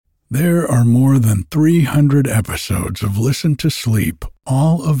There are more than 300 episodes of Listen to Sleep,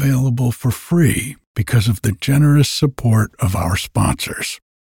 all available for free because of the generous support of our sponsors.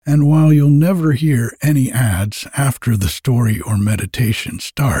 And while you'll never hear any ads after the story or meditation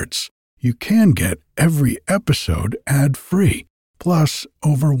starts, you can get every episode ad-free, plus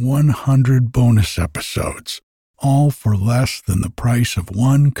over 100 bonus episodes, all for less than the price of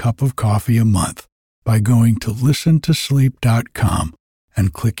one cup of coffee a month by going to listentosleep.com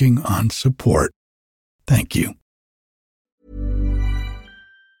and clicking on support. Thank you.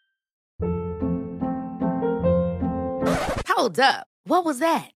 Hold up. What was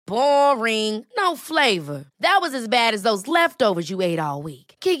that? Boring. No flavor. That was as bad as those leftovers you ate all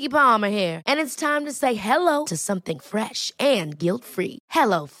week. Keke Palmer here, and it's time to say hello to something fresh and guilt-free.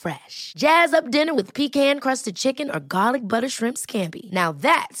 Hello Fresh. Jazz up dinner with pecan-crusted chicken or garlic butter shrimp scampi. Now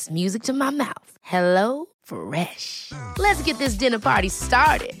that's music to my mouth. Hello Fresh. Let's get this dinner party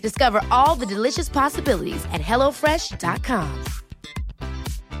started. Discover all the delicious possibilities at hellofresh.com.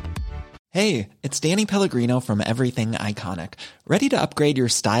 Hey, it's Danny Pellegrino from Everything Iconic. Ready to upgrade your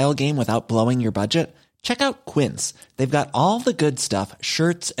style game without blowing your budget? Check out Quince. They've got all the good stuff,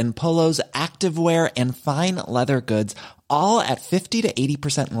 shirts and polos, activewear, and fine leather goods, all at 50 to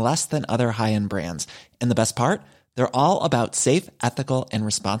 80% less than other high-end brands. And the best part? They're all about safe, ethical, and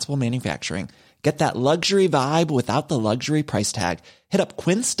responsible manufacturing. Get that luxury vibe without the luxury price tag. Hit up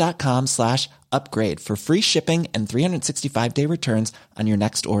quince.com/upgrade for free shipping and 365-day returns on your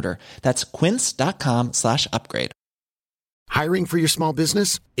next order. That's quince.com/upgrade. Hiring for your small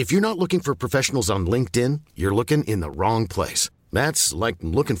business? If you're not looking for professionals on LinkedIn, you're looking in the wrong place. That's like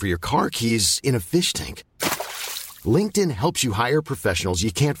looking for your car keys in a fish tank. LinkedIn helps you hire professionals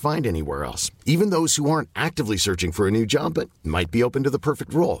you can't find anywhere else, even those who aren't actively searching for a new job but might be open to the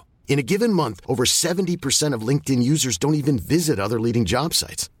perfect role. In a given month, over 70% of LinkedIn users don't even visit other leading job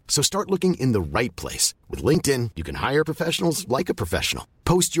sites. So start looking in the right place. With LinkedIn, you can hire professionals like a professional.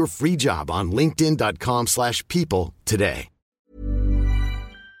 Post your free job on linkedin.com/people today.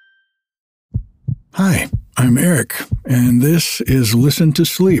 Hi, I'm Eric, and this is Listen to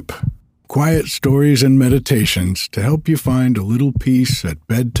Sleep. Quiet stories and meditations to help you find a little peace at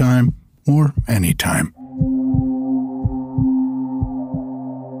bedtime or anytime.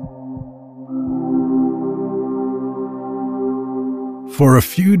 For a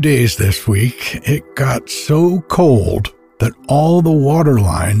few days this week, it got so cold that all the water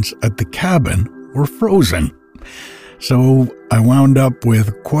lines at the cabin were frozen. So I wound up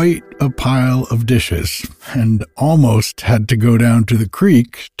with quite a pile of dishes and almost had to go down to the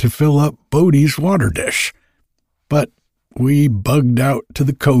creek to fill up Bodie's water dish. But we bugged out to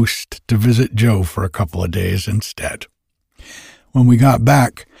the coast to visit Joe for a couple of days instead. When we got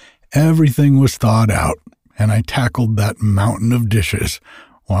back, everything was thawed out, and I tackled that mountain of dishes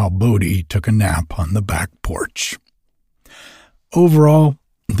while Bodie took a nap on the back porch. Overall,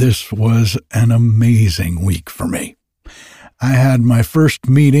 this was an amazing week for me. I had my first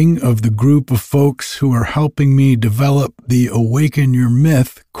meeting of the group of folks who are helping me develop the Awaken Your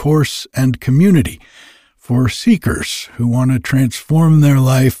Myth course and community for seekers who want to transform their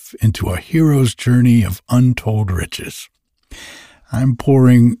life into a hero's journey of untold riches. I'm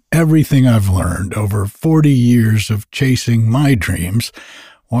pouring everything I've learned over 40 years of chasing my dreams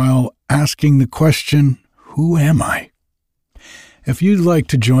while asking the question, who am I? If you'd like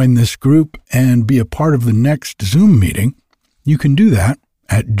to join this group and be a part of the next Zoom meeting, you can do that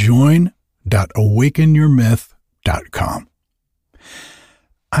at join.awakenyourmyth.com.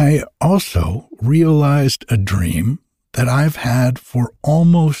 I also realized a dream that I've had for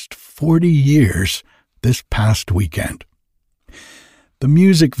almost 40 years this past weekend. The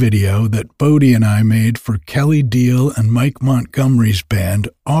music video that Bodie and I made for Kelly Deal and Mike Montgomery's band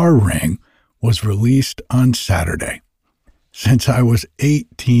Our Ring was released on Saturday. Since I was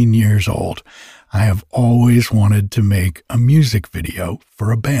 18 years old, I have always wanted to make a music video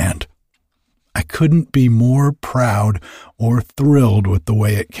for a band. I couldn't be more proud or thrilled with the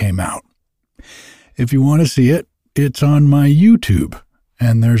way it came out. If you want to see it, it's on my YouTube,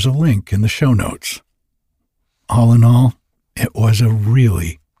 and there's a link in the show notes. All in all, it was a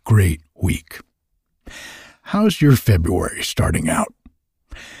really great week. How's your February starting out?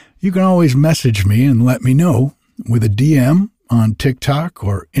 You can always message me and let me know with a DM on TikTok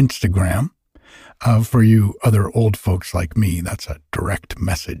or Instagram. For you other old folks like me, that's a direct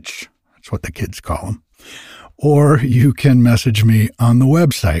message. That's what the kids call them. Or you can message me on the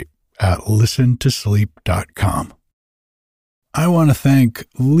website at listentosleep.com. I want to thank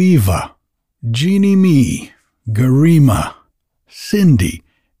Leva, Jeannie Me, Garima, Cindy,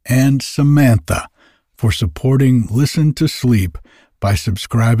 and Samantha for supporting Listen to Sleep by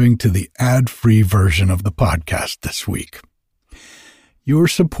subscribing to the ad-free version of the podcast this week. Your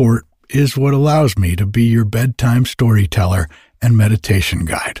support is what allows me to be your bedtime storyteller and meditation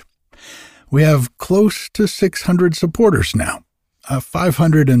guide. We have close to 600 supporters now,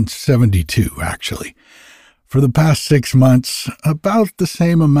 572 actually. For the past 6 months, about the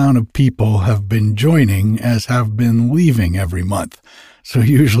same amount of people have been joining as have been leaving every month. So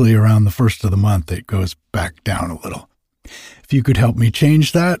usually around the first of the month, it goes back down a little. If you could help me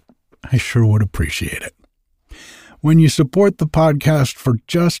change that, I sure would appreciate it. When you support the podcast for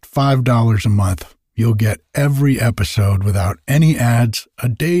just $5 a month, you'll get every episode without any ads a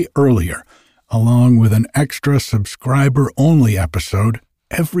day earlier, along with an extra subscriber-only episode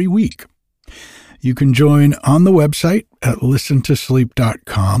every week. You can join on the website at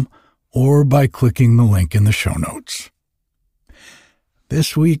listentosleep.com or by clicking the link in the show notes.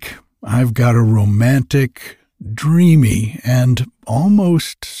 This week, I've got a romantic, dreamy, and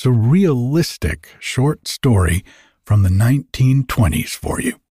almost surrealistic short story from the 1920s for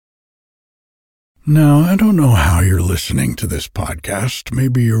you. Now, I don't know how you're listening to this podcast.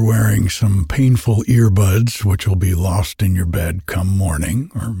 Maybe you're wearing some painful earbuds, which will be lost in your bed come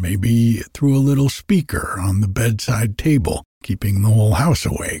morning, or maybe through a little speaker on the bedside table, keeping the whole house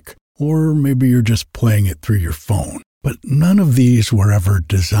awake, or maybe you're just playing it through your phone. But none of these were ever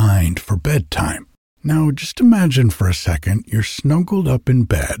designed for bedtime. Now, just imagine for a second you're snuggled up in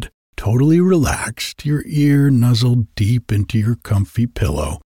bed, totally relaxed, your ear nuzzled deep into your comfy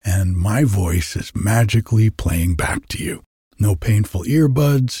pillow, and my voice is magically playing back to you. No painful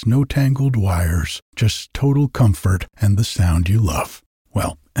earbuds, no tangled wires, just total comfort and the sound you love.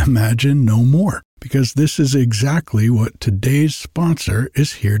 Well, imagine no more, because this is exactly what today's sponsor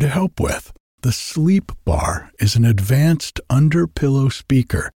is here to help with. The Sleep Bar is an advanced under-pillow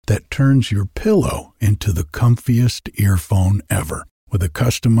speaker that turns your pillow into the comfiest earphone ever. With a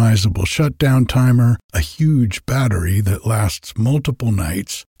customizable shutdown timer, a huge battery that lasts multiple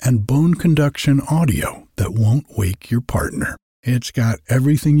nights, and bone conduction audio that won't wake your partner. It's got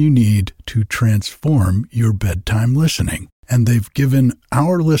everything you need to transform your bedtime listening, and they've given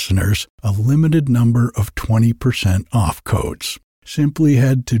our listeners a limited number of 20% off codes. Simply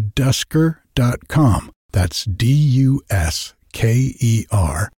head to dusker.com, that's DUSKER.com,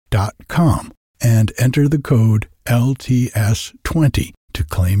 and enter the code LTS20 to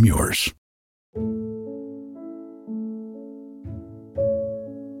claim yours.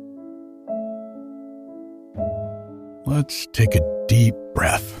 Let's take a deep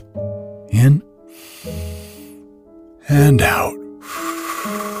breath. In and out.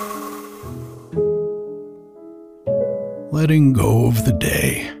 Letting go of the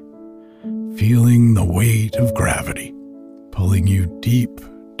day. Feeling the weight of gravity pulling you deep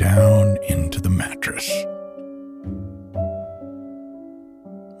down into the mattress.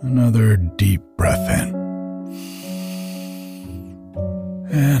 Another deep breath in.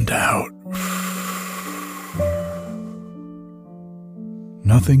 And out.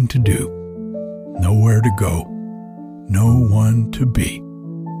 Nothing to do. Nowhere to go. No one to be.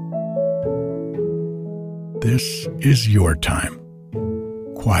 This is your time.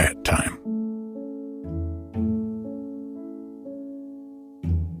 Quiet time.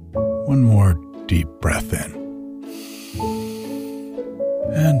 One more deep breath in.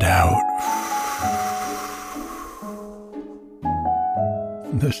 And out.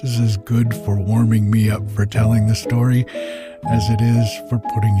 This is as good for warming me up for telling the story as it is for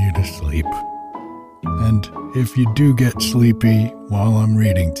putting you to sleep. And if you do get sleepy while I'm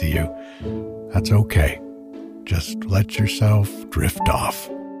reading to you, that's okay. Just let yourself drift off.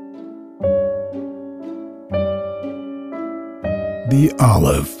 The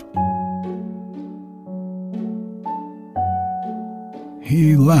Olive.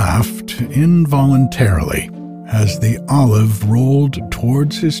 He laughed involuntarily as the Olive rolled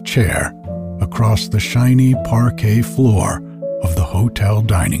towards his chair across the shiny parquet floor of the hotel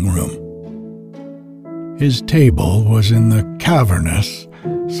dining room. His table was in the cavernous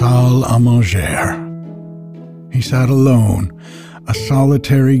salle à manger. He sat alone, a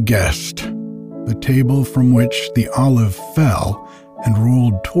solitary guest. The table from which the Olive fell and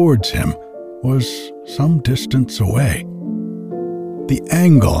rolled towards him was some distance away. The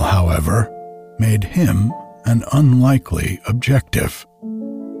angle, however, made him an unlikely objective.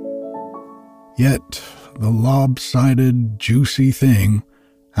 Yet the lopsided, juicy thing,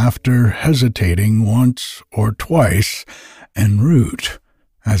 after hesitating once or twice en route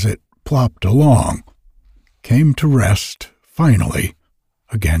as it plopped along, came to rest, finally,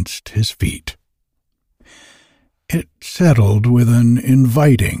 against his feet. It settled with an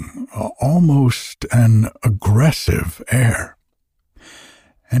inviting, almost an aggressive air.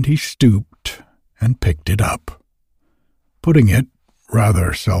 and he stooped and picked it up, putting it,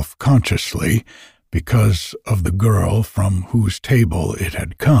 rather self-consciously, because of the girl from whose table it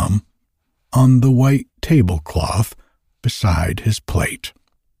had come, on the white tablecloth beside his plate.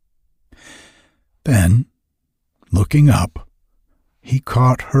 Then, looking up, he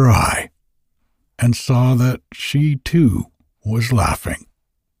caught her eye and saw that she too was laughing,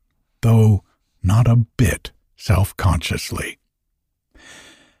 though not a bit self-consciously.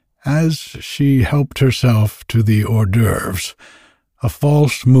 As she helped herself to the hors d'oeuvres, a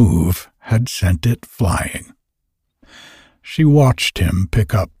false move had sent it flying. She watched him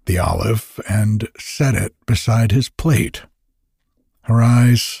pick up the olive and set it beside his plate. Her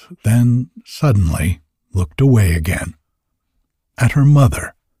eyes then suddenly looked away again, at her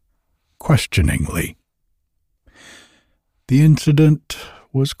mother, questioningly. The incident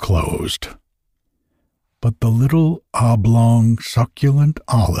was closed, but the little oblong succulent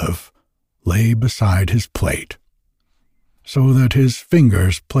olive lay beside his plate, so that his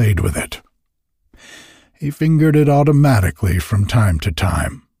fingers played with it. He fingered it automatically from time to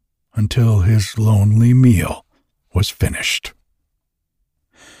time, until his lonely meal was finished.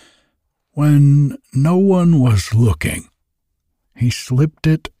 When no one was looking, he slipped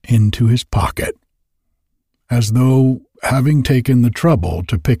it into his pocket, as though, having taken the trouble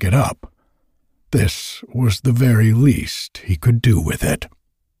to pick it up, this was the very least he could do with it.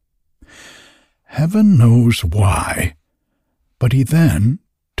 Heaven knows why, but he then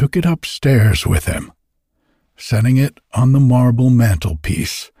took it upstairs with him, setting it on the marble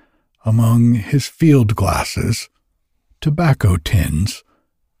mantelpiece among his field glasses, tobacco tins,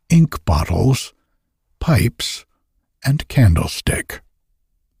 ink bottles, pipes, and candlestick.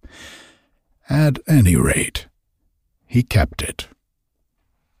 At any rate, he kept it.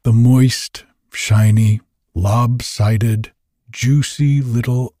 The moist, shiny, lopsided, juicy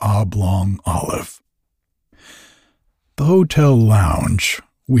little oblong olive. The hotel lounge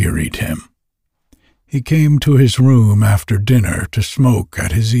wearied him. He came to his room after dinner to smoke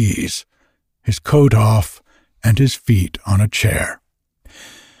at his ease, his coat off and his feet on a chair,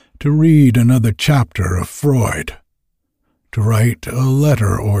 to read another chapter of Freud, to write a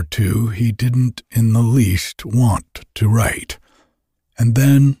letter or two he didn't in the least want to write, and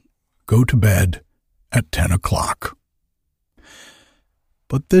then go to bed at 10 o'clock.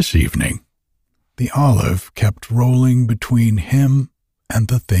 But this evening, the olive kept rolling between him and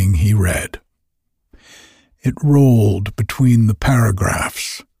the thing he read. It rolled between the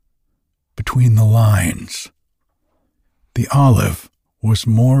paragraphs, between the lines. The olive was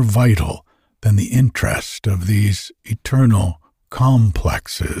more vital than the interest of these eternal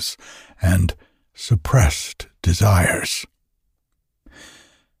complexes and suppressed desires.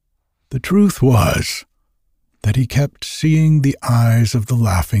 The truth was that he kept seeing the eyes of the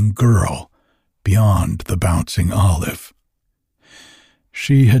laughing girl beyond the bouncing olive.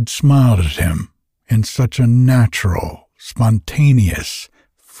 She had smiled at him in such a natural, spontaneous,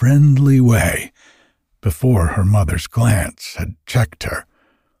 friendly way before her mother's glance had checked her.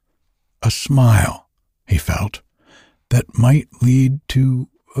 A smile, he felt, that might lead to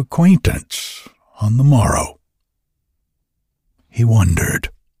acquaintance on the morrow. He wondered.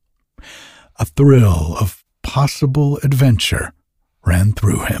 A thrill of possible adventure ran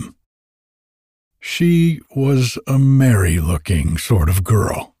through him. She was a merry-looking sort of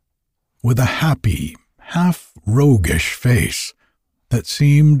girl, with a happy, half-roguish face that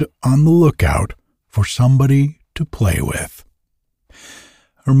seemed on the lookout for somebody to play with.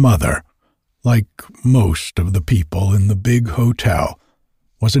 Her mother, like most of the people in the big hotel,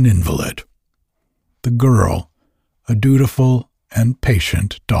 was an invalid. The girl, a dutiful and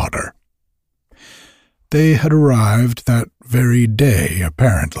patient daughter. They had arrived that very day,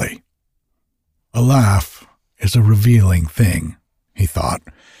 apparently. A laugh is a revealing thing, he thought,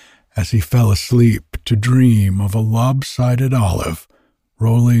 as he fell asleep to dream of a lopsided olive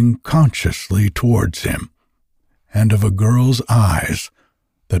rolling consciously towards him, and of a girl's eyes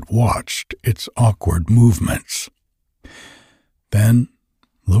that watched its awkward movements, then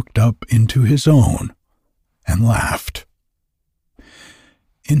looked up into his own and laughed.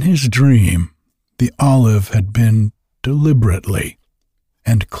 In his dream, the olive had been deliberately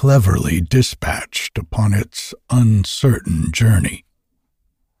and cleverly dispatched upon its uncertain journey.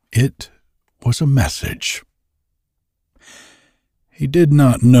 It was a message. He did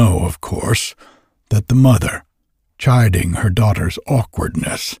not know, of course, that the mother, chiding her daughter's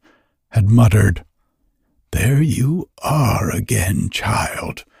awkwardness, had muttered, "There you are again,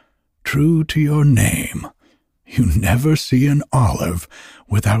 child, true to your name. You never see an olive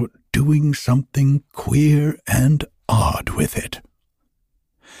without doing something queer and odd with it."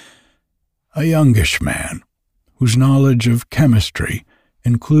 a youngish man whose knowledge of chemistry,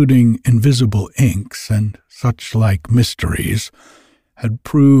 including invisible inks and such like mysteries, had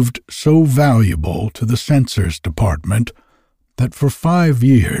proved so valuable to the censors department that for 5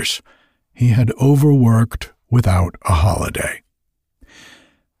 years he had overworked without a holiday.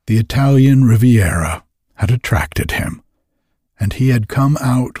 The Italian Riviera had attracted him, and he had come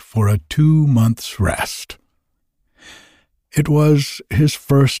out for a 2 months' rest. It was his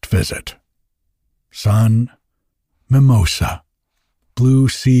first visit. Sun, mimosa, blue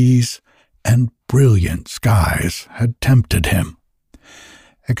seas, and brilliant skies had tempted him.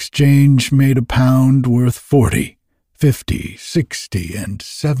 Exchange made a pound worth 40, 50, 60, and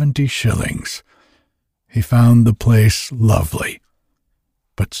 70 shillings. He found the place lovely,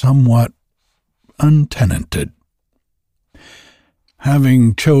 but somewhat untenanted.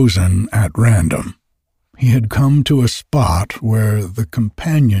 Having chosen at random, he had come to a spot where the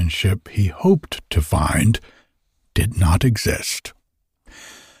companionship he hoped to find did not exist.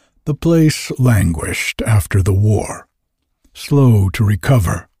 The place languished after the war, slow to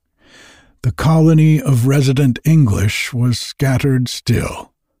recover. The colony of resident English was scattered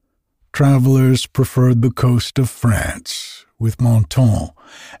still. Travelers preferred the coast of France, with Menton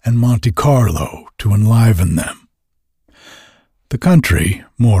and Monte Carlo to enliven them. The country,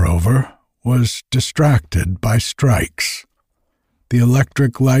 moreover, was distracted by strikes. The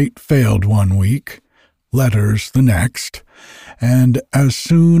electric light failed one week, letters the next, and as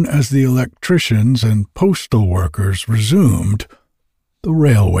soon as the electricians and postal workers resumed, the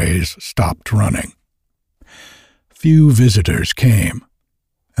railways stopped running. Few visitors came,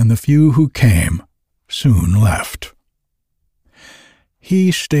 and the few who came soon left.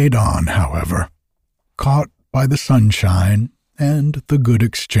 He stayed on, however, caught by the sunshine and the good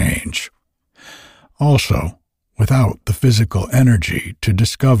exchange. Also, without the physical energy to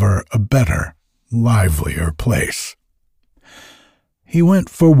discover a better, livelier place. He went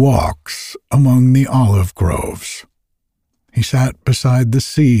for walks among the olive groves. He sat beside the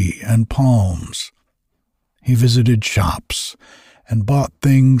sea and palms. He visited shops and bought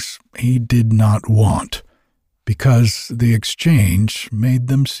things he did not want, because the exchange made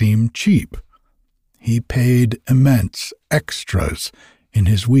them seem cheap. He paid immense extras in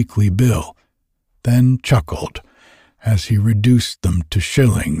his weekly bill, then chuckled as he reduced them to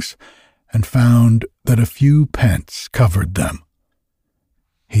shillings and found that a few pence covered them.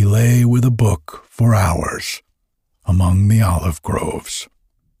 He lay with a book for hours among the olive groves.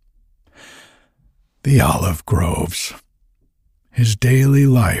 The olive groves. His daily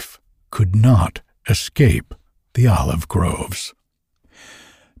life could not escape the olive groves.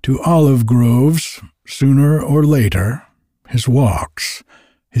 To olive groves, sooner or later, his walks,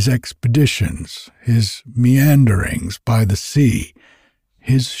 his expeditions, his meanderings by the sea,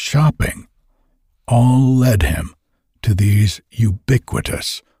 his shopping, all led him to these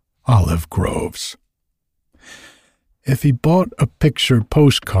ubiquitous olive groves. If he bought a picture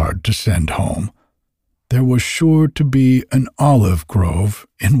postcard to send home, there was sure to be an olive grove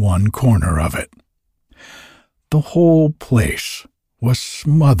in one corner of it. The whole place was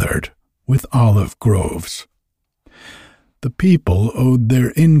smothered with olive groves. The people owed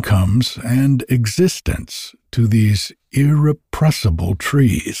their incomes and existence to these irrepressible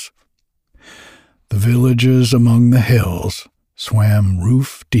trees. The villages among the hills swam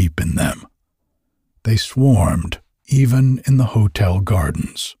roof-deep in them. They swarmed even in the hotel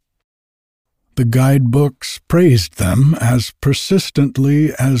gardens. The guidebooks praised them as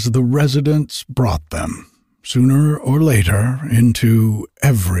persistently as the residents brought them, sooner or later, into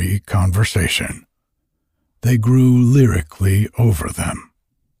every conversation. They grew lyrically over them.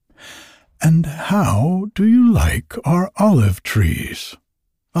 "And how do you like our olive trees?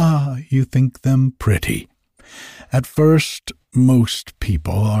 Ah, you think them pretty. At first, most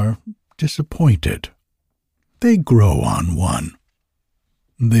people are disappointed. They grow on one."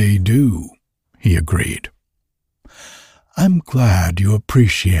 "They do," he agreed. "I'm glad you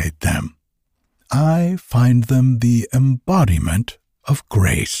appreciate them. I find them the embodiment of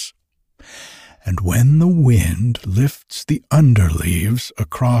grace. And when the wind lifts the underleaves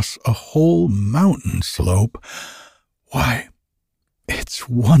across a whole mountain slope, why, it's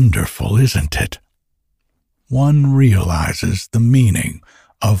wonderful, isn't it? One realizes the meaning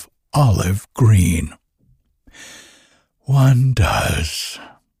of olive green." "One does,"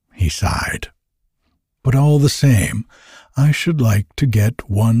 he sighed. "But all the same, I should like to get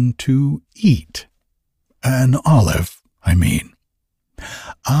one to eat. An olive, I mean."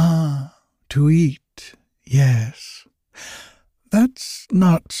 "Ah, to eat, yes. That's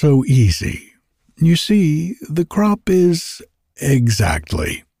not so easy. You see, the crop is—"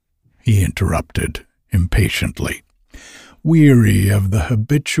 "Exactly," he interrupted impatiently, weary of the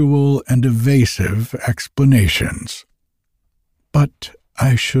habitual and evasive explanations. But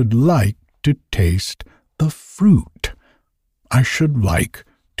I should like to taste the fruit. I should like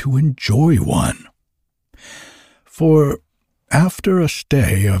to enjoy one. For after a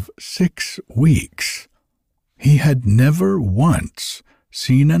stay of 6 weeks, he had never once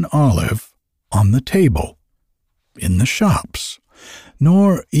seen an olive on the table, in the shops,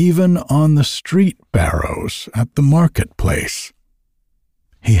 nor even on the street barrows at the marketplace.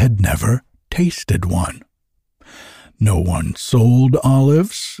 He had never tasted one. No one sold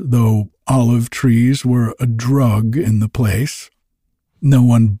olives, though olive trees were a drug in the place. No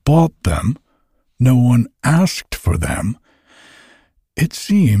one bought them. No one asked for them. It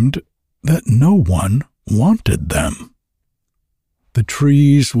seemed that no one wanted them. The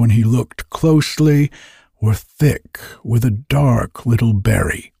trees, when he looked closely, were thick with a dark little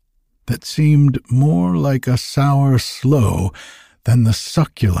berry that seemed more like a sour sloe than the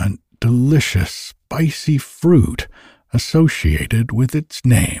succulent, delicious, spicy fruit associated with its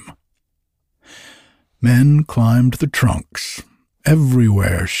name. Men climbed the trunks,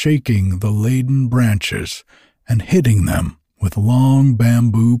 everywhere shaking the laden branches and hitting them with long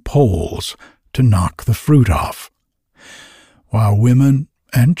bamboo poles to knock the fruit off, while women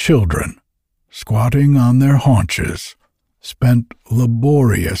and children, squatting on their haunches, spent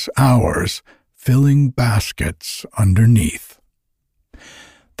laborious hours filling baskets underneath,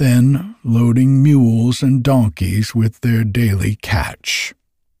 then loading mules and donkeys with their daily catch.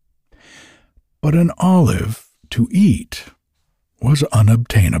 But an olive to eat was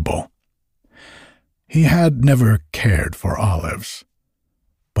unobtainable. He had never cared for olives,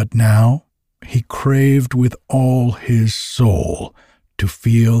 but now he craved with all his soul to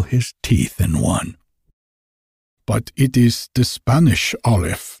feel his teeth in one. "But it is the Spanish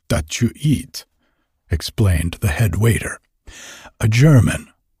olive that you eat," explained the head waiter, a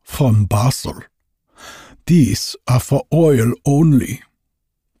German from Basel. "These are for oil only."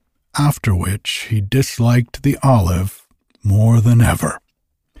 After which he disliked the olive more than ever,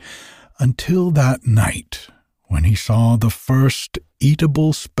 until that night when he saw the first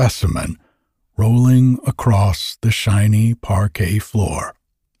eatable specimen rolling across the shiny parquet floor,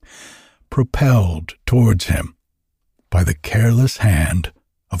 propelled towards him by the careless hand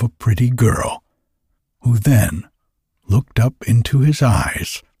of a pretty girl, who then looked up into his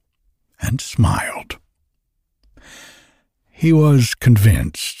eyes and smiled. He was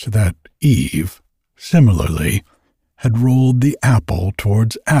convinced that Eve, similarly, had rolled the apple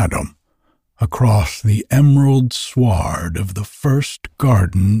towards Adam across the emerald sward of the first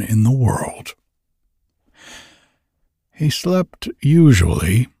garden in the world. He slept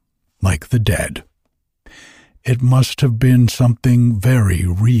usually like the dead. It must have been something very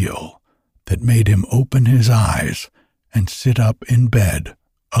real that made him open his eyes and sit up in bed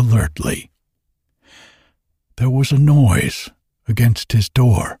alertly. There was a noise against his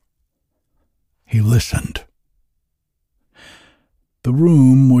door. He listened. The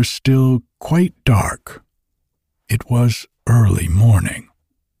room was still quite dark. It was early morning.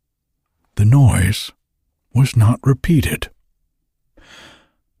 The noise was not repeated.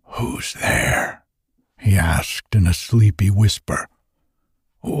 "Who's there?" he asked in a sleepy whisper.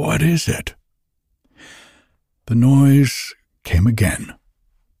 "What is it?" The noise came again.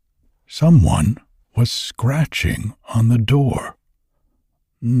 Someone was scratching on the door.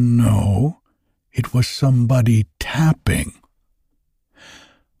 No, it was somebody tapping.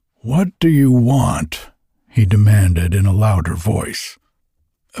 "What do you want?" he demanded in a louder voice.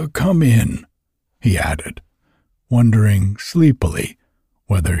 "Come in," he added, wondering sleepily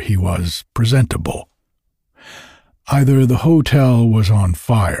whether he was presentable. Either the hotel was on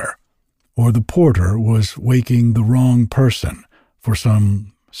fire, or the porter was waking the wrong person for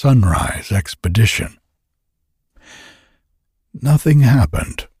some sunrise expedition. Nothing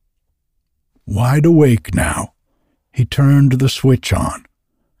happened. Wide awake now, he turned the switch on,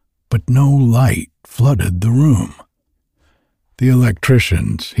 but no light flooded the room. The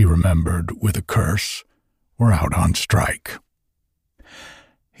electricians, he remembered with a curse, were out on strike.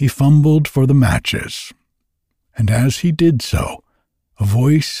 He fumbled for the matches, and as he did so, a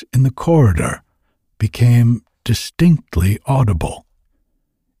voice in the corridor became distinctly audible.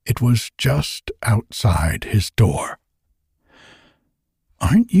 It was just outside his door.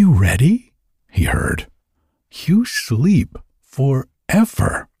 "Aren't you ready?" he heard. "You sleep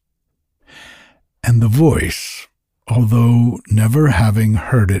forever." And the voice, although never having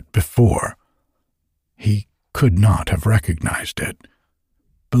heard it before, he could not have recognized it,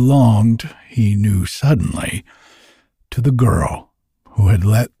 belonged, he knew suddenly, to the girl who had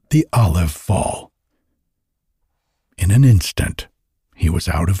let the olive fall. In an instant, he was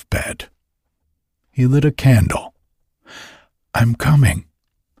out of bed. He lit a candle. "I'm coming,"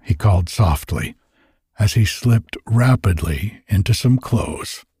 he called softly, as he slipped rapidly into some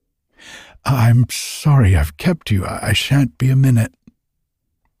clothes. "I'm sorry I've kept you. I shan't be a minute."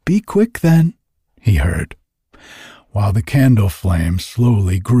 "Be quick, then," he heard, while the candle flame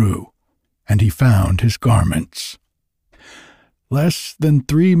slowly grew, and he found his garments. Less than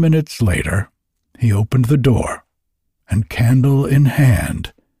 3 minutes later, he opened the door, and candle in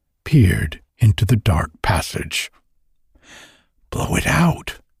hand, peered into the dark passage. "Blow it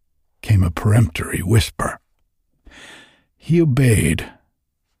out," came a peremptory whisper. He obeyed,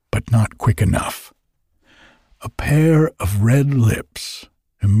 but not quick enough. A pair of red lips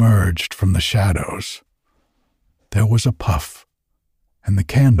emerged from the shadows. There was a puff, and the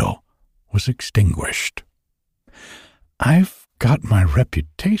candle was extinguished. "I've got my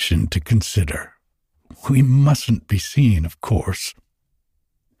reputation to consider. We mustn't be seen, of course."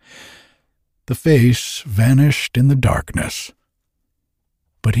 The face vanished in the darkness,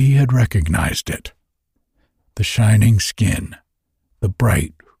 but he had recognized it. The shining skin, the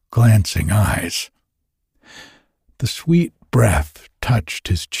bright, glancing eyes. The sweet breath touched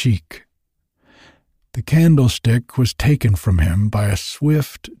his cheek. The candlestick was taken from him by a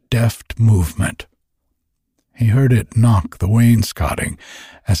swift, deft movement. He heard it knock the wainscoting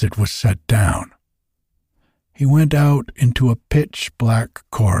as it was set down. He went out into a pitch-black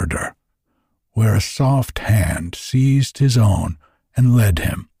corridor, where a soft hand seized his own and led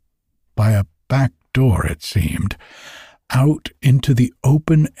him, by a back door it seemed, out into the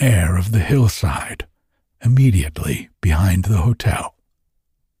open air of the hillside, immediately behind the hotel.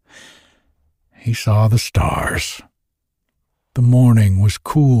 He saw the stars. The morning was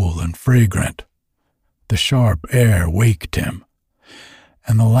cool and fragrant. The sharp air waked him,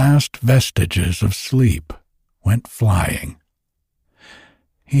 and the last vestiges of sleep went flying.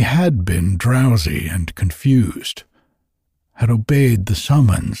 He had been drowsy and confused, had obeyed the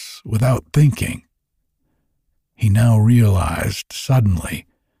summons without thinking. He now realized suddenly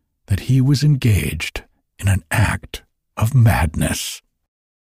that he was engaged in an act of madness.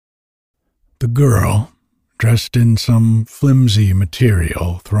 The girl, dressed in some flimsy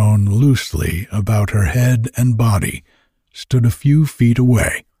material thrown loosely about her head and body, stood a few feet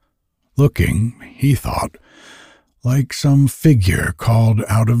away, looking, he thought, like some figure called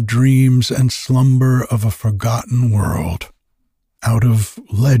out of dreams and slumber of a forgotten world, out of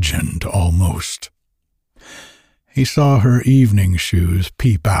legend almost. He saw her evening shoes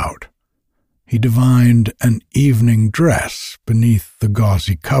peep out. He divined an evening dress beneath the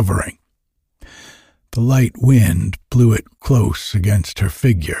gauzy covering. The light wind blew it close against her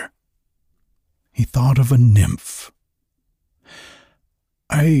figure. He thought of a nymph.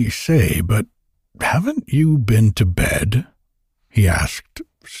 "I say, but haven't you been to bed?" he asked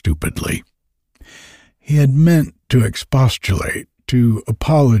stupidly. He had meant to expostulate, to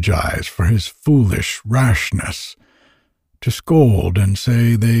apologize for his foolish rashness, to scold and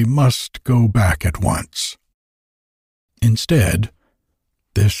say they must go back at once. Instead,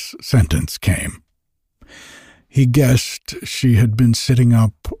 this sentence came. He guessed she had been sitting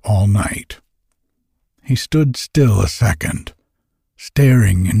up all night. He stood still a second,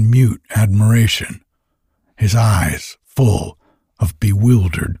 staring in mute admiration, his eyes full of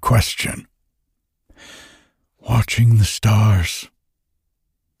bewildered question. "Watching the stars."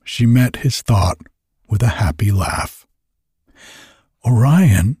 She met his thought with a happy laugh.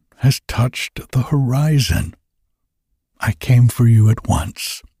 "Orion has touched the horizon. I came for you at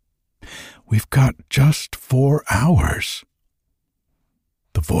once. We've got just 4 hours.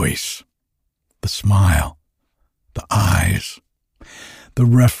 The voice, the smile, the eyes, the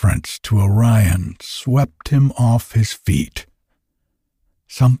reference to Orion swept him off his feet.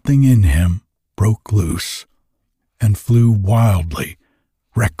 Something in him broke loose and flew wildly,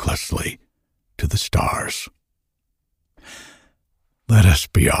 recklessly to the stars. "Let us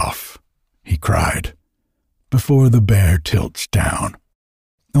be off," he cried, "before the bear tilts down.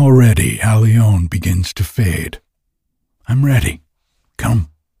 Already Allione begins to fade. I'm ready.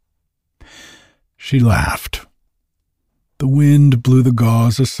 Come." She laughed. The wind blew the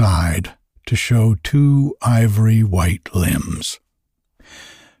gauze aside to show 2 ivory white limbs.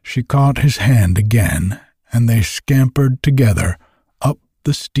 She caught his hand again, and they scampered together up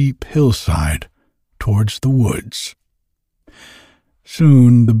the steep hillside towards the woods.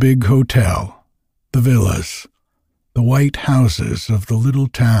 Soon the big hotel, the villas, the white houses of the little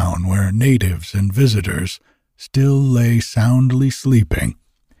town where natives and visitors still lay soundly sleeping,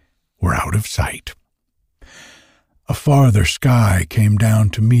 were out of sight. A farther sky came down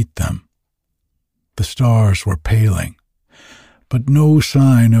to meet them. The stars were paling, but no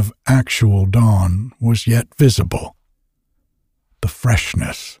sign of actual dawn was yet visible. The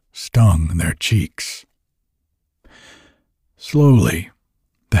freshness stung their cheeks. Slowly,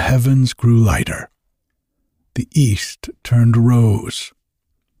 the heavens grew lighter. The east turned rose.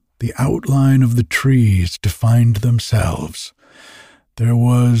 The outline of the trees defined themselves. There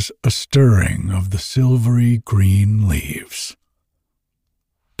was a stirring of the silvery green leaves.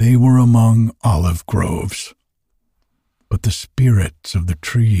 They were among olive groves, but the spirits of the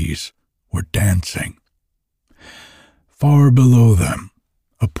trees were dancing. Far below them,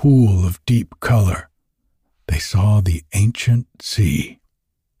 a pool of deep color, they saw the ancient sea.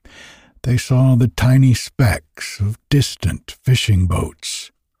 They saw the tiny specks of distant fishing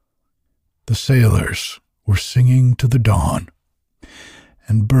boats. The sailors were singing to the dawn,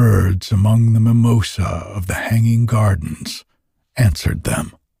 and birds among the mimosa of the hanging gardens answered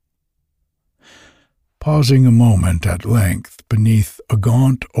them. Pausing a moment at length beneath a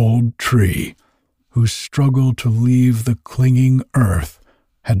gaunt old tree, whose struggle to leave the clinging earth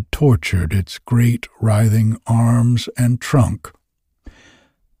had tortured its great writhing arms and trunk,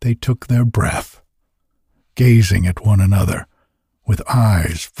 they took their breath, gazing at one another with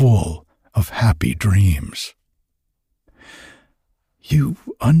eyes full of happy dreams. "You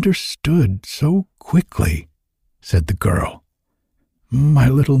understood so quickly," said the girl. "My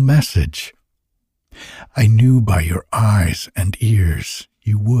little message. I knew by your eyes and ears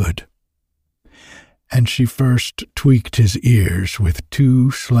you would." And she first tweaked his ears with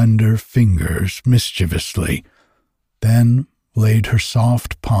 2 slender fingers mischievously, then laid her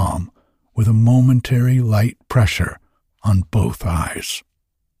soft palm with a momentary light pressure on both eyes.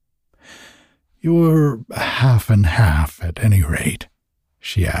 "You're half and half at any rate,"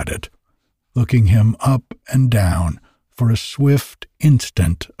 she added, looking him up and down for a swift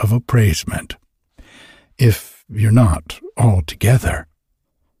instant of appraisement. "If you're not altogether."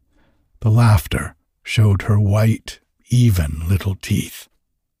 The laughter showed her white, even little teeth.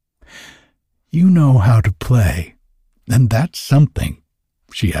 "You know how to play, and that's something,"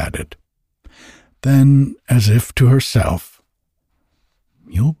 she added. Then, as if to herself,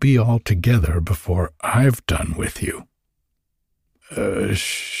 "You'll be altogether before I've done with you."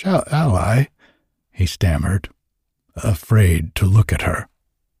 Shall I?" he stammered, afraid to look at her.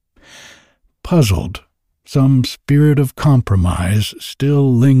 Puzzled, some spirit of compromise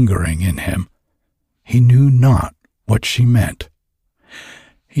still lingering in him, he knew not what she meant.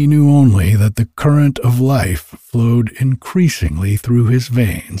 He knew only that the current of life flowed increasingly through his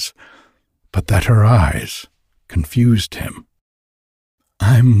veins, but that her eyes confused him.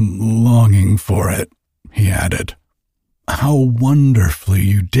 "I'm longing for it," he added. "How wonderfully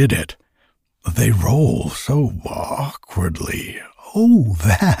you did it. They roll so awkwardly. Oh,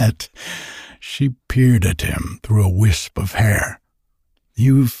 that!" She peered at him through a wisp of hair.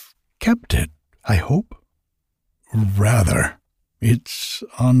 "You've kept it, I hope?" "Rather. It's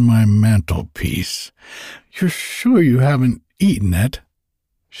on my mantelpiece. You're sure you haven't eaten it?"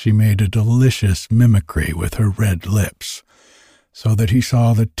 She made a delicious mimicry with her red lips, so that he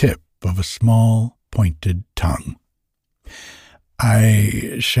saw the tip of a small, pointed tongue.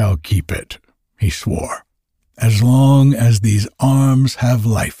 "I shall keep it," he swore, "as long as these arms have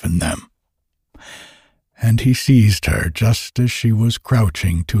life in them." And he seized her just as she was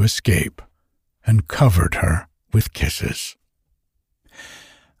crouching to escape, and covered her with kisses.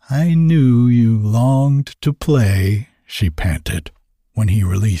 "I knew you longed to play," she panted, when he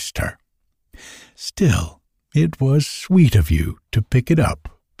released her. "Still, it was sweet of you to pick it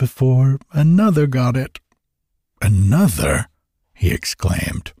up before another got it." "Another?" he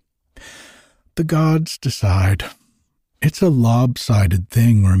exclaimed. "The gods decide. It's a lopsided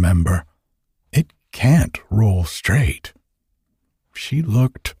thing, remember. It can't roll straight." She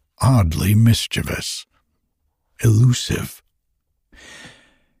looked oddly mischievous, elusive.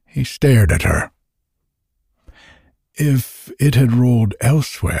 He stared at her. "If it had rolled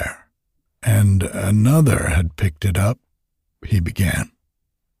elsewhere, and another had picked it up," he began,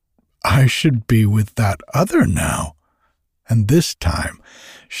 "I should be with that other now." And this time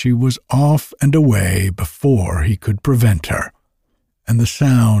she was off and away before he could prevent her, and the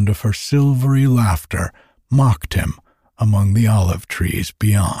sound of her silvery laughter mocked him among the olive trees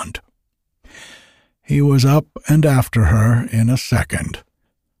beyond. He was up and after her in a second,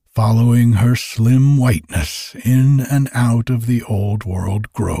 following her slim whiteness in and out of the old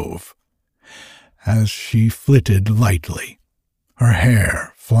world grove, as she flitted lightly, her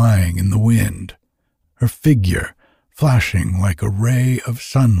hair flying in the wind, her figure flashing like a ray of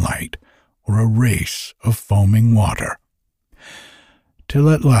sunlight or a race of foaming water, till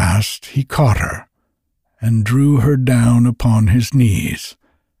at last he caught her and drew her down upon his knees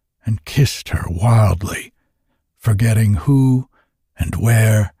and kissed her wildly, forgetting who and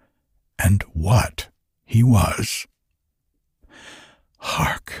where and what he was.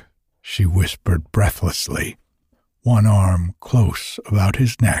 "Hark," she whispered breathlessly, one arm close about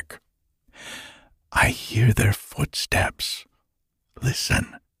his neck. "I hear their footsteps.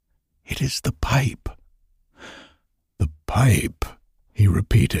 Listen, it is the pipe." "The pipe," he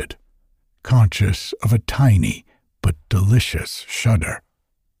repeated, conscious of a tiny but delicious shudder.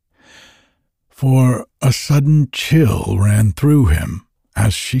 For a sudden chill ran through him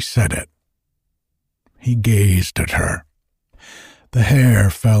as she said it. He gazed at her. The hair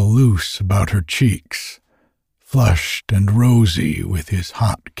fell loose about her cheeks, flushed and rosy with his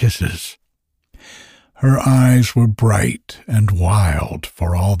hot kisses. Her eyes were bright and wild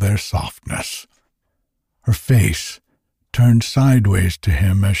for all their softness. Her face, turned sideways to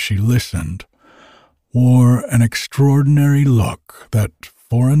him as she listened, wore an extraordinary look that,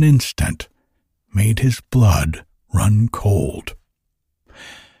 for an instant, made his blood run cold.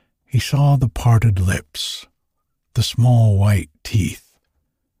 He saw the parted lips, the small white teeth,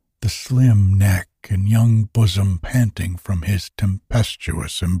 the slim neck and young bosom panting from his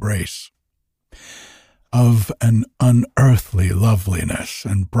tempestuous embrace. Of an unearthly loveliness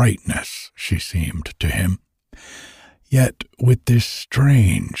and brightness she seemed to him, yet with this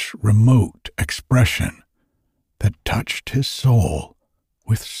strange, remote expression that touched his soul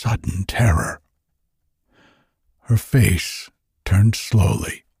with sudden terror. Her face turned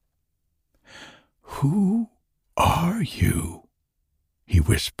slowly. "Who are you?" he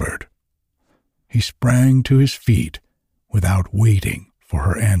whispered. He sprang to his feet without waiting for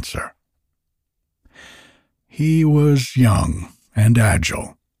her answer. He was young and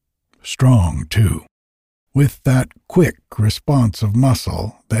agile, strong too, with that quick response of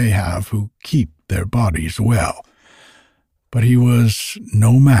muscle they have who keep their bodies well. But he was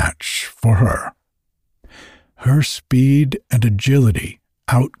no match for her. Her speed and agility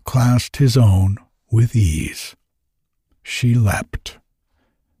outclassed his own with ease. She leapt.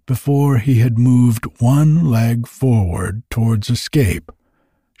 Before he had moved one leg forward towards escape,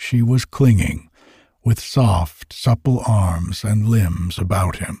 she was clinging with soft, supple arms and limbs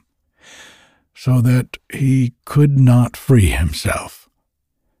about him, so that he could not free himself.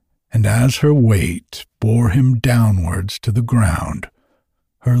 And as her weight bore him downwards to the ground,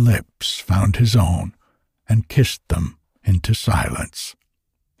 her lips found his own and kissed them into silence.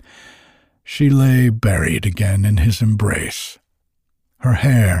 She lay buried again in his embrace, her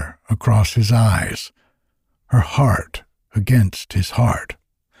hair across his eyes, her heart against his heart.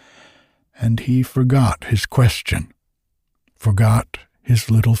 And he forgot his question, forgot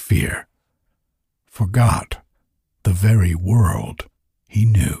his little fear, forgot the very world he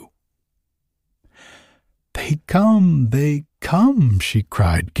knew. "They come," she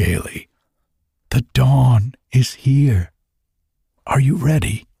cried gaily. "The dawn is here. Are you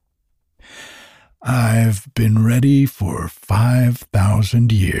ready?" "I've been ready for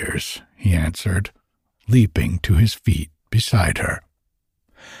 5,000 years, he answered, leaping to his feet beside her.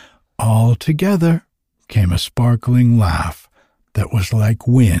 "All together," came a sparkling laugh that was like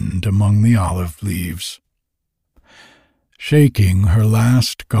wind among the olive leaves. Shaking her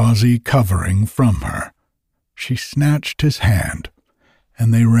last gauzy covering from her, she snatched his hand,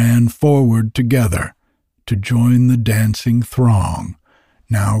 and they ran forward together to join the dancing throng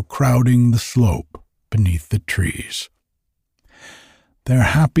now crowding the slope beneath the trees. Their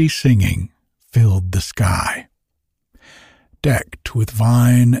happy singing filled the sky. Decked with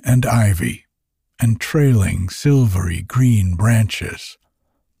vine and ivy and trailing silvery green branches,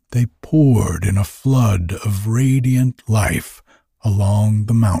 they poured in a flood of radiant life along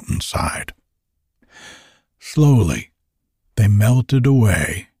the mountainside. Slowly, they melted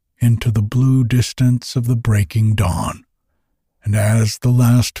away into the blue distance of the breaking dawn, and as the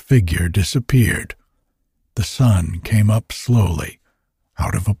last figure disappeared, the sun came up slowly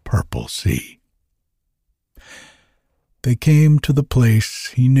out of a purple sea. They came to the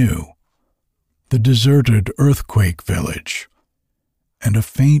place he knew, the deserted earthquake village, and a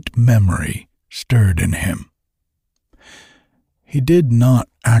faint memory stirred in him. He did not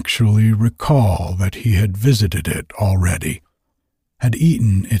actually recall that he had visited it already, had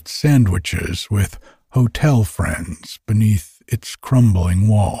eaten its sandwiches with hotel friends beneath its crumbling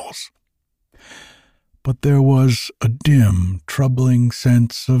walls. But there was a dim, troubling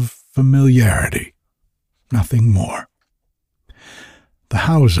sense of familiarity, nothing more. The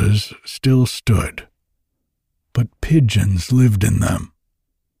houses still stood, but pigeons lived in them,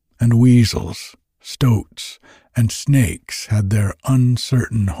 and weasels, stoats, and snakes had their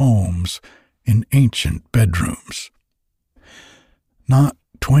uncertain homes in ancient bedrooms. Not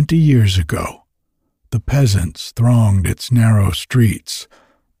 20 years ago, the peasants thronged its narrow streets,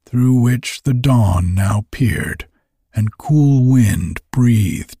 through which the dawn now peered, and cool wind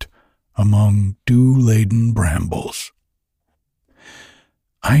breathed among dew-laden brambles.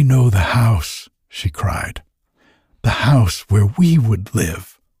 "I know the house," she cried, "the house where we would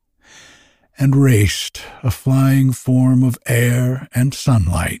live," and raced, a flying form of air and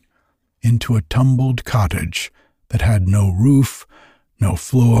sunlight, into a tumbled cottage that had no roof, no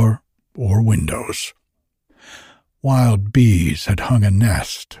floor, or windows. Wild bees had hung a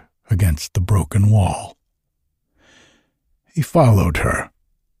nest against the broken wall. He followed her.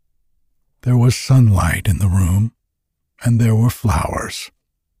 There was sunlight in the room, and there were flowers.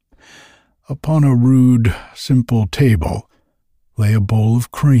 Upon a rude, simple table lay a bowl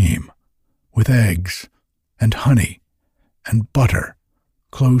of cream, with eggs and honey and butter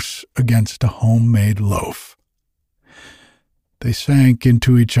close against a homemade loaf. They sank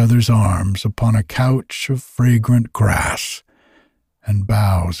into each other's arms upon a couch of fragrant grass, and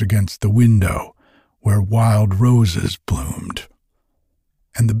boughs against the window where wild roses bloomed,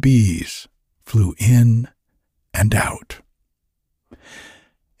 and the bees flew in and out.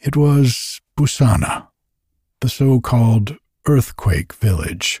 It was Busana, the so-called earthquake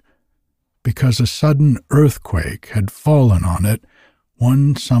village, because a sudden earthquake had fallen on it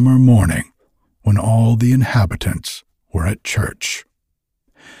one summer morning when all the inhabitants were at church.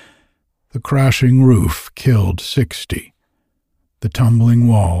 The crashing roof killed 60, the tumbling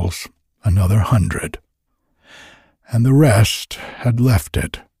walls another 100, and the rest had left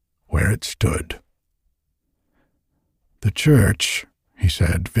it where it stood. "The church," he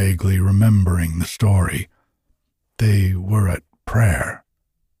said, vaguely remembering the story. "They were at prayer."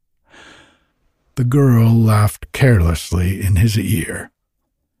 The girl laughed carelessly in his ear,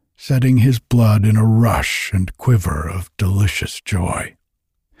 setting his blood in a rush and quiver of delicious joy.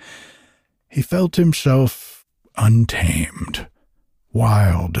 He felt himself untamed,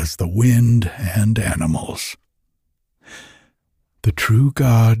 wild as the wind and animals. "The true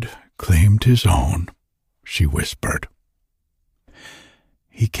God claimed his own," she whispered.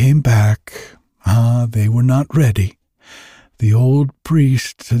 "He came back. They were not ready. The old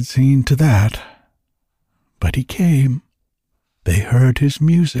priests had seen to that. But he came. They heard his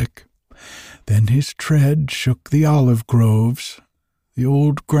music. Then his tread shook the olive groves. The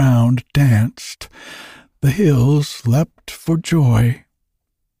old ground danced. The hills leapt for joy.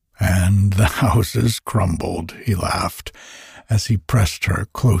 And the houses crumbled," he laughed, as he pressed her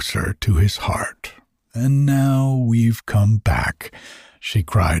closer to his heart. "And now we've come back," she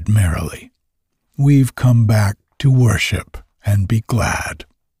cried merrily. "We've come back to worship and be glad."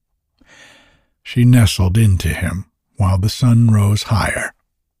 She nestled into him while the sun rose higher.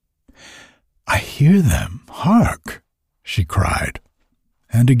 "I hear them, hark!" she cried,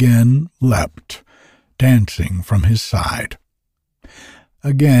 and again leapt, dancing from his side.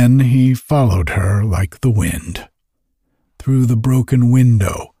 Again he followed her like the wind. Through the broken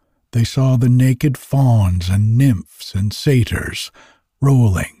window they saw the naked fauns and nymphs and satyrs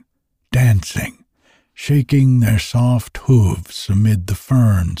rolling, dancing, shaking their soft hooves amid the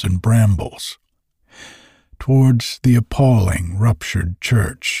ferns and brambles. Towards the appalling, ruptured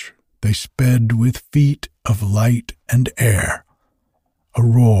church they sped with feet of light and air. A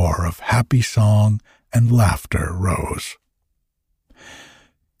roar of happy song and laughter rose.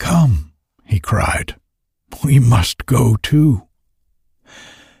 "Come," he cried, "we must go too."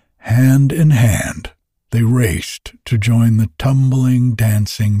 Hand in hand they raced to join the tumbling,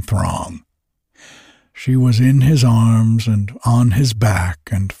 dancing throng. She was in his arms and on his back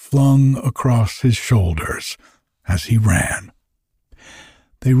and flung across his shoulders as he ran.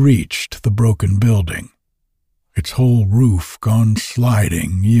 They reached the broken building, its whole roof gone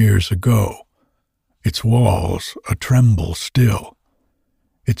sliding years ago, its walls a-tremble still,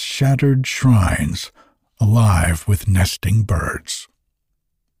 its shattered shrines alive with nesting birds.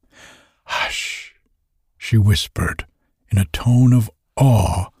 "Hush," she whispered in a tone of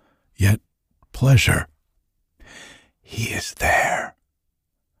awe, yet pleasure. "He is there."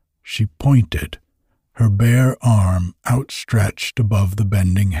 She pointed, her bare arm outstretched above the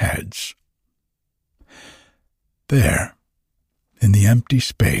bending heads. There, in the empty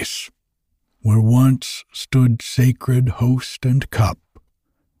space, where once stood sacred host and cup,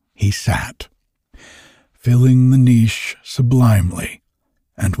 he sat, filling the niche sublimely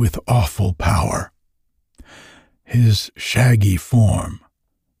and with awful power. His shaggy form,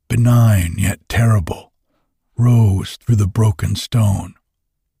 benign yet terrible, rose through the broken stone.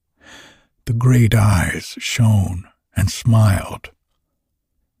 The great eyes shone and smiled.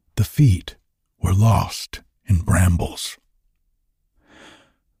 The feet were lost in brambles.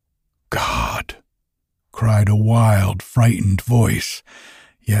 "God!" cried a wild, frightened voice,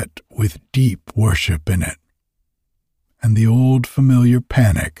 yet with deep worship in it. And the old familiar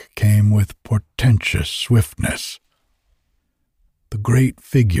panic came with portentous swiftness. The great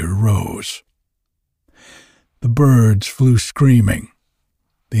figure rose. The birds flew screaming.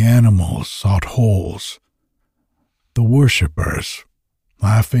 The animals sought holes. The worshippers,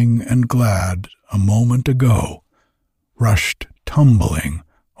 laughing and glad a moment ago, rushed tumbling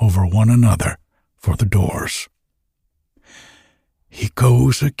over one another for the doors. "He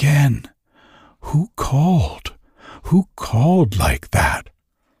goes again! Who called? Who called like that?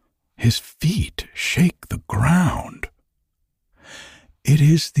 His feet shake the ground." "It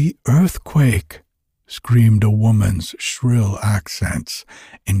is the earthquake!" screamed a woman's shrill accents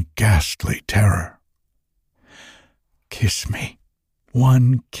in ghastly terror. "Kiss me,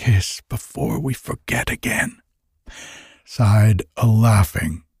 one kiss before we forget again," sighed a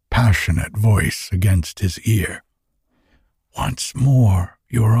laughing, passionate voice against his ear. "Once more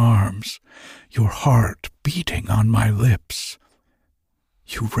your arms, your heart beating on my lips.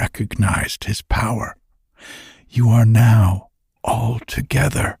 You recognized his power. You are now all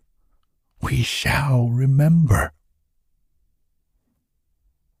together. We shall remember."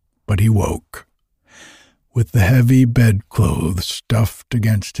 But he woke, with the heavy bedclothes stuffed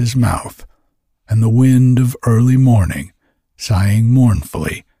against his mouth, and the wind of early morning sighing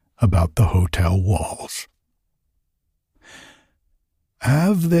mournfully about the hotel walls.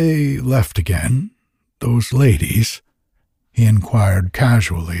 "Have they left again, those ladies?" he inquired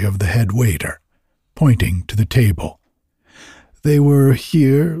casually of the head waiter, pointing to the table. "They were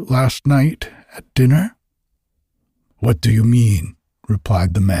here last night at dinner?" "What do you mean?"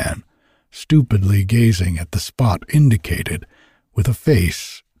 replied the man, stupidly gazing at the spot indicated, with a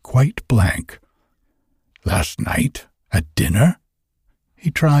face quite blank. "Last night at dinner?"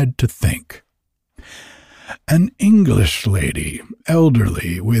 He tried to think. "An English lady,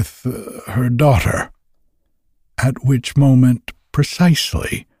 elderly, with her daughter." At which moment,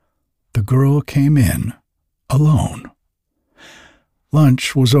 precisely, the girl came in, alone.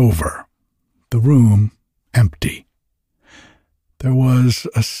 Lunch was over, the room empty. There was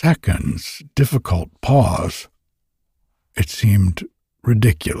a second's difficult pause. It seemed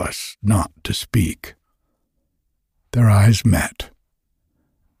ridiculous not to speak. Their eyes met.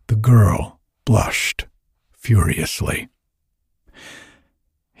 The girl blushed furiously.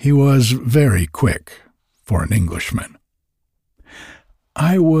 He was very quick for an Englishman.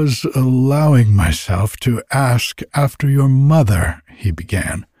 "I was allowing myself to ask after your mother," he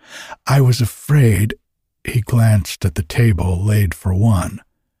began. "I was afraid—" He glanced at the table laid for one.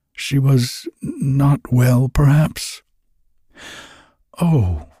 "She was not well, perhaps?"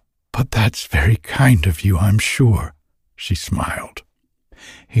 "Oh, but that's very kind of you, I'm sure," she smiled.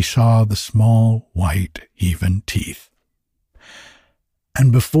 He saw the small, white, even teeth.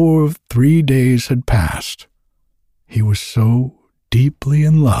 And before 3 days had passed, he was so deeply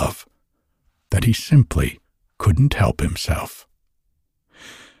in love that he simply couldn't help himself.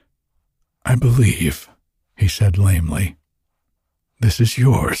 "I believe," he said lamely, "this is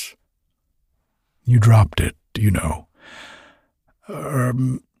yours. You dropped it, you know.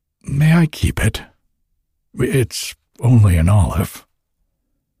 May I keep it? It's only an olive."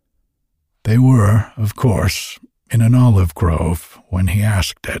 They were, of course, in an olive grove when he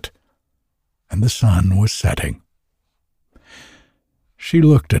asked it, and the sun was setting. She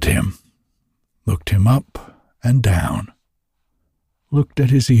looked at him, looked him up and down, looked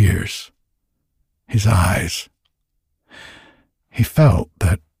at his ears, his eyes. He felt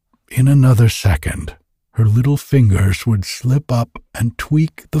that in another second her little fingers would slip up and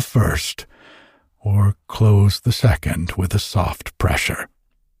tweak the first, or close the second with a soft pressure.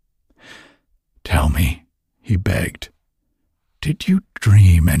 "Tell me," he begged, "did you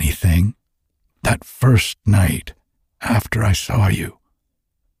dream anything that first night after I saw you?"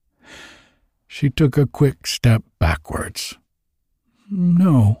 She took a quick step backwards.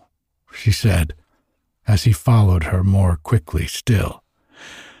 "No," she said, as he followed her more quickly still.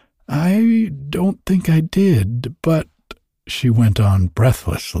 "I don't think I did, but," she went on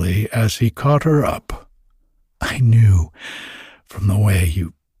breathlessly as he caught her up, "I knew from the way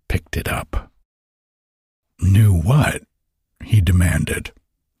you picked it up." "Knew what?" he demanded,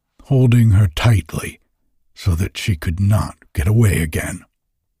 holding her tightly so that she could not get away again.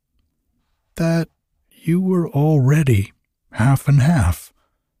 "That you were already half and half,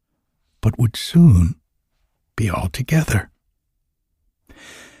 but would soon be all together."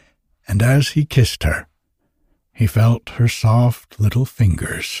 and as he kissed her, he felt her soft little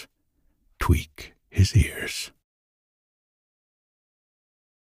fingers tweak his ears.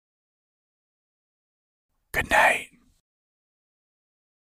 Good night.